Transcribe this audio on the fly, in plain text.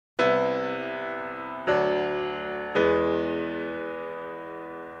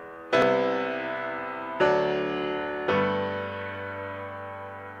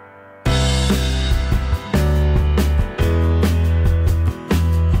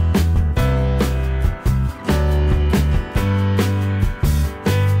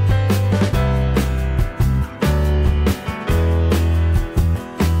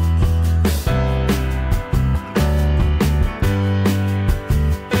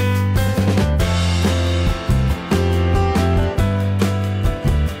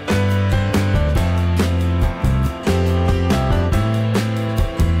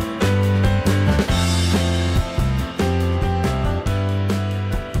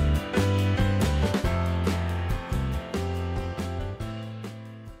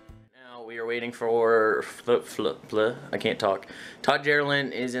waiting for I can't talk. Todd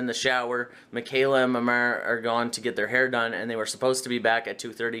Geraldine is in the shower. Michaela and Memere are gone to get their hair done, and they were supposed to be back at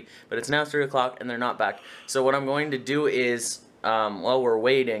 2:30, but it's now 3 o'clock and they're not back. So what I'm going to do is, while we're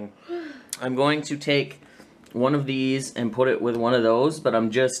waiting, I'm going to take one of these and put it with one of those, but I'm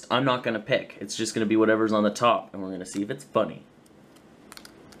not gonna pick. It's just gonna be whatever's on the top, and we're gonna see if it's funny.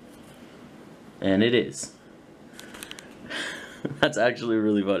 And it is. That's actually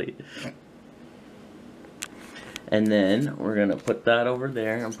really funny. And then we're gonna put that over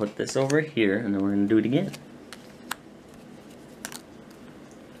there and put this over here, and then we're gonna do it again.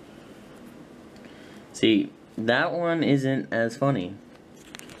 See, that one isn't as funny.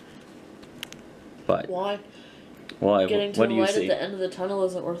 But why? Why? Getting to what the do you light see? at the end of the tunnel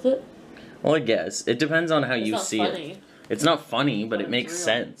isn't worth it? Well, I guess. It depends on how you see funny. it. It's not funny, but it makes real.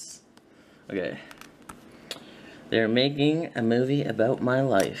 sense. Okay. They're making a movie about my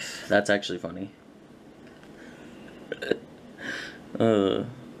life. That's actually funny. Let's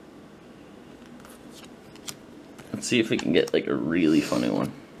see if we can get like a really funny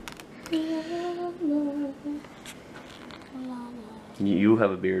one. You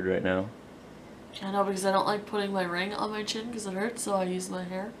have a beard right now. I know, because I don't like putting my ring on my chin because it hurts, so I use my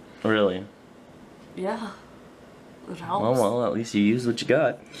hair. Really? Yeah. It helps. Well, at least you used what you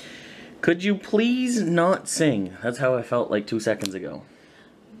got. Could you please not sing? That's how I felt like 2 seconds ago.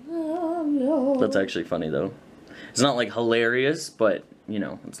 No. That's actually funny though. It's not like hilarious, but you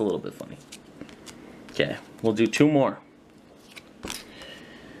know, it's a little bit funny. Okay, we'll do 2 more.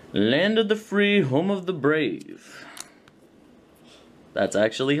 Land of the free, home of the brave. That's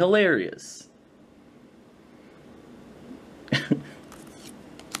actually hilarious.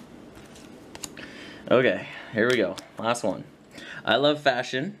 Okay, here we go. Last one. I love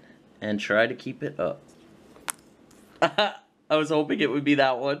fashion and try to keep it up. I was hoping it would be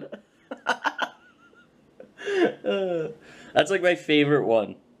that one. That's like my favorite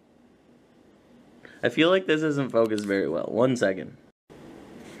one. I feel like this isn't focused very well. 1 second.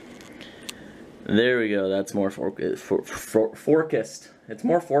 There we go. That's more focused. It's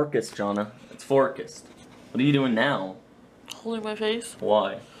more focused, Jonah. It's focused. What are you doing now? Holding my face.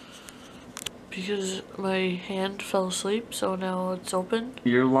 Why? Because my hand fell asleep, so now it's open.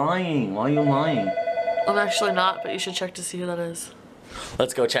 You're lying. Why are you lying? I'm actually not, but you should check to see who that is.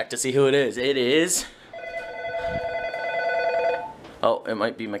 Let's go check to see who it is. It is... Oh, it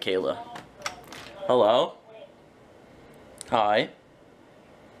might be Michaela. Hello? Hi.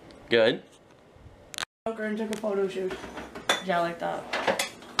 Good. And took a photo shoot. Yeah, like that.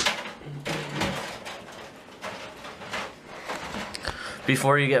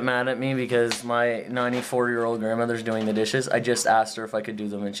 Before you get mad at me because my 94-year-old grandmother's doing the dishes, I just asked her if I could do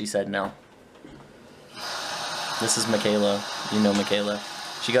them and she said no. This is Michaela. You know Michaela.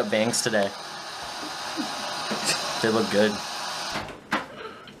 She got bangs today. They look good.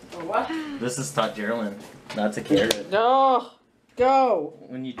 What? This is Todd Geraldine. That's a carrot. No! Go!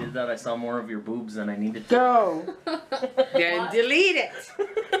 When you did that, I saw more of your boobs than I needed to. Go! Then delete it!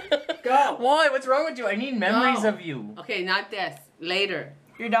 Go! Why? What's wrong with you? I need memories Go. of you. Okay, not this. Later.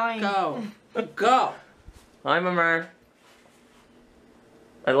 You're dying. Go. Go! Hi, Memere.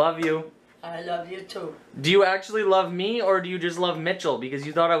 I love you. I love you too. Do you actually love me, or do you just love Mitchell because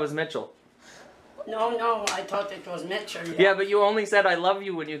you thought I was Mitchell? No, I thought it was Mitchell. Yeah, but you only said I love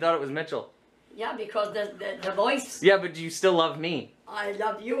you when you thought it was Mitchell. Yeah, because the voice. Yeah, but you still love me. I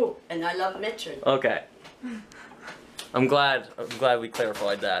love you, and I love Mitchell. Okay. I'm glad we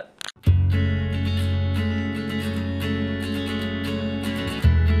clarified that.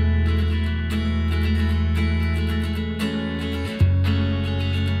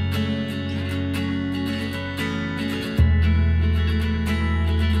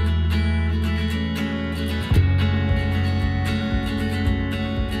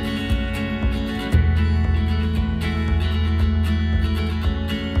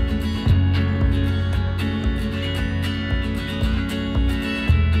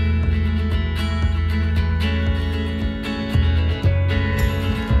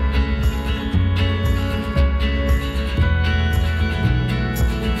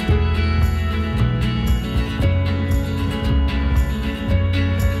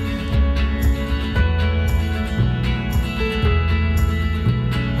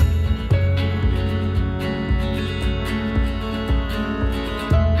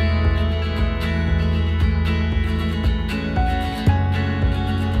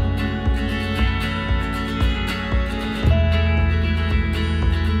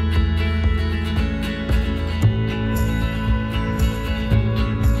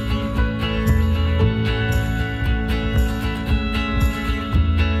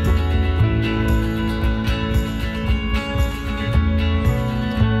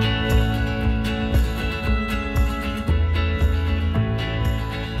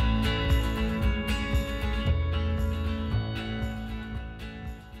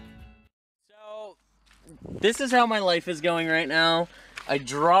 This is how my life is going right now. I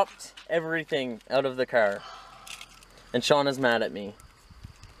dropped everything out of the car. And Shawna's mad at me.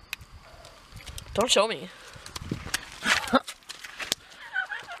 Don't show me.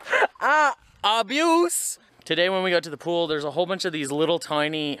 Abuse! Today when we got to the pool, there's a whole bunch of these little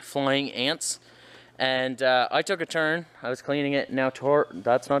tiny flying ants. And I took a turn. I was cleaning it. Now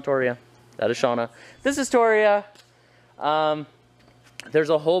that's not Toria. That is Shawna. This is Toria. There's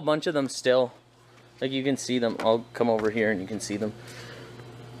a whole bunch of them still. Like you can see them. I'll come over here and you can see them.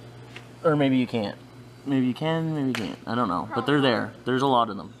 Or maybe you can't. Maybe you can, maybe you can't. I don't know. But they're there. There's a lot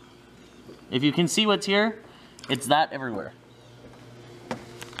of them. If you can see what's here, it's that everywhere.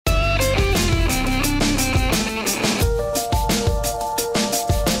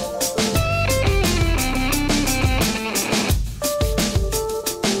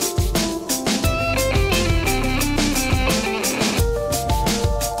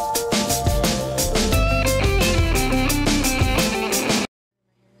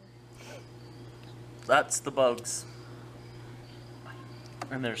 That's the bugs.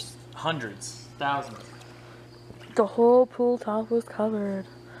 And there's hundreds, thousands. The whole pool top was covered.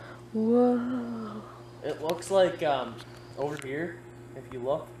 Whoa. It looks like over here, if you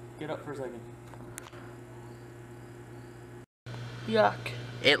look, get up for a second. Yuck.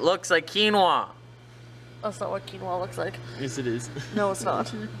 It looks like quinoa. That's not what quinoa looks like. Yes, it is. No, it's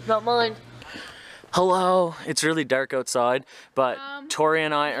not. Not mine. Hello. It's really dark outside, but Tori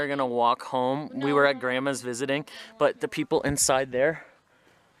and I are gonna walk home. No. We were at Grandma's visiting, but the people inside there,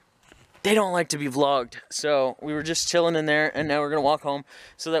 they don't like to be vlogged. So we were just chilling in there, and now we're gonna walk home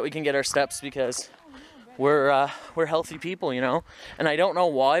so that we can get our steps because we're healthy people, you know. And I don't know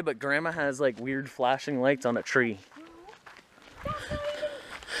why, but Grandma has like weird flashing lights on a tree.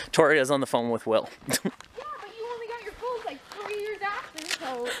 Toria's on the phone with Will. Yeah, but you only got your phones like 3 years after,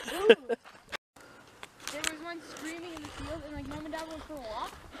 so ooh. There was one screaming in the field, and like Mom and Dad went for a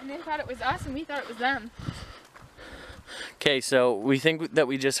walk, and they thought it was us, and we thought it was them. Okay, so we think that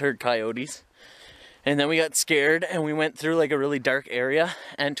we just heard coyotes, and then we got scared, and we went through like a really dark area,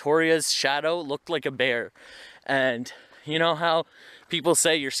 and Toria's shadow looked like a bear. And you know how people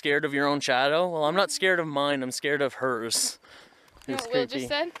say you're scared of your own shadow? Well, I'm not scared of mine, I'm scared of hers. You know what Will just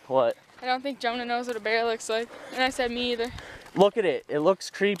said? What? I don't think Jonah knows what a bear looks like. And I said, me either. Look at it. It looks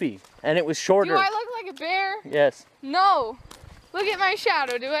creepy. And it was shorter. Do I look like a bear? Yes. No. Look at my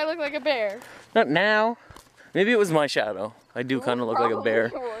shadow. Do I look like a bear? Not now. Maybe it was my shadow. I do kind of look like a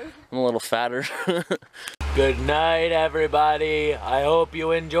bear. I'm a little fatter. Good night, everybody. I hope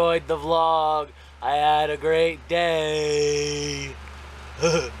you enjoyed the vlog. I had a great day.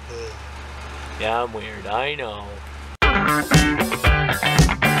 Yeah, I'm weird. I know.